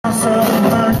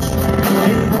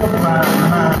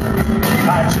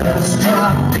I just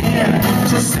dropped in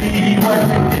to see what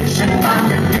condition my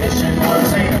condition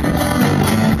was in.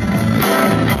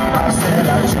 I said I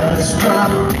just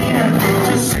dropped in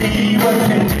to see what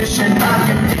condition my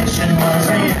condition was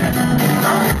in.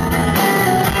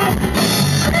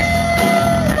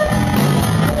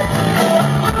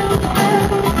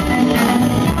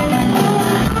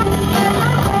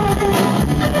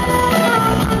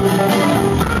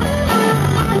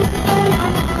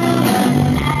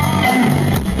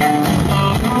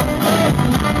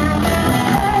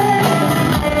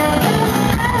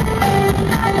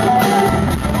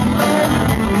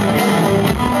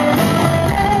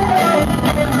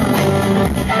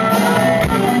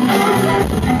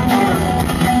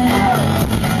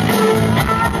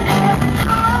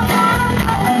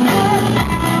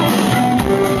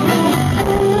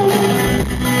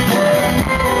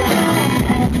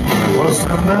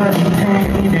 Somebody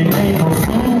came and made a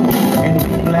fool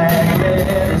and black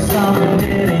letters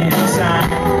something inside.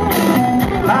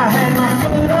 I had my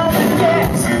foot on the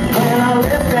gas when I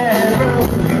left that road,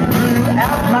 blew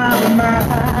out my mind.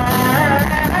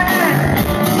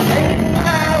 8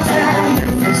 miles down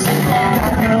Memphis,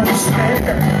 got no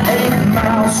spare. 8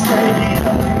 miles straight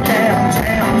up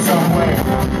downtown somewhere.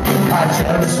 I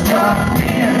just dropped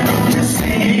in to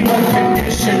see what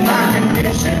condition my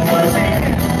condition was in.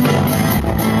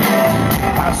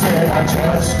 I said I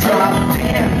just dropped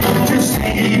in to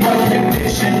see what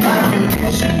condition my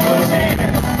condition was in.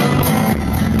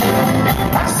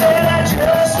 I said I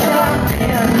just dropped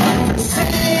in to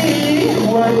see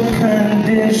what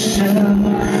condition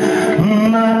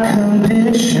my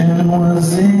condition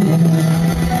was in.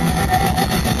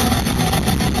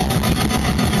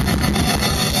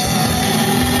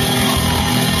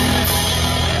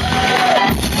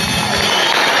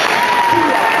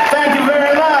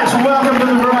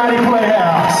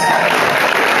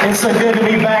 It's so good to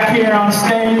be back here on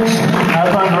stage,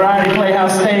 up on Variety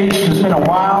Playhouse stage. It's been a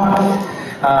while.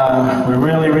 We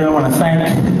really want to thank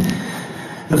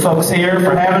the folks here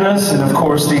for having us, and of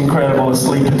course the incredible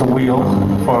Asleep at the Wheel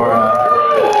for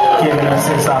giving us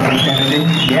this opportunity.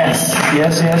 Yes.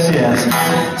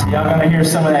 So y'all gonna hear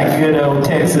some of that good old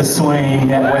Texas swing,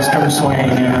 that Western swing,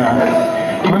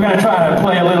 and we're gonna try to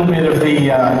play a little bit of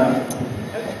the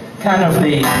kind of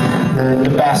the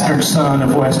bastard son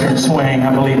of Western swing.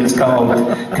 I believe it's called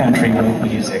country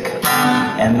music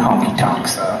and honky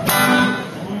tonks.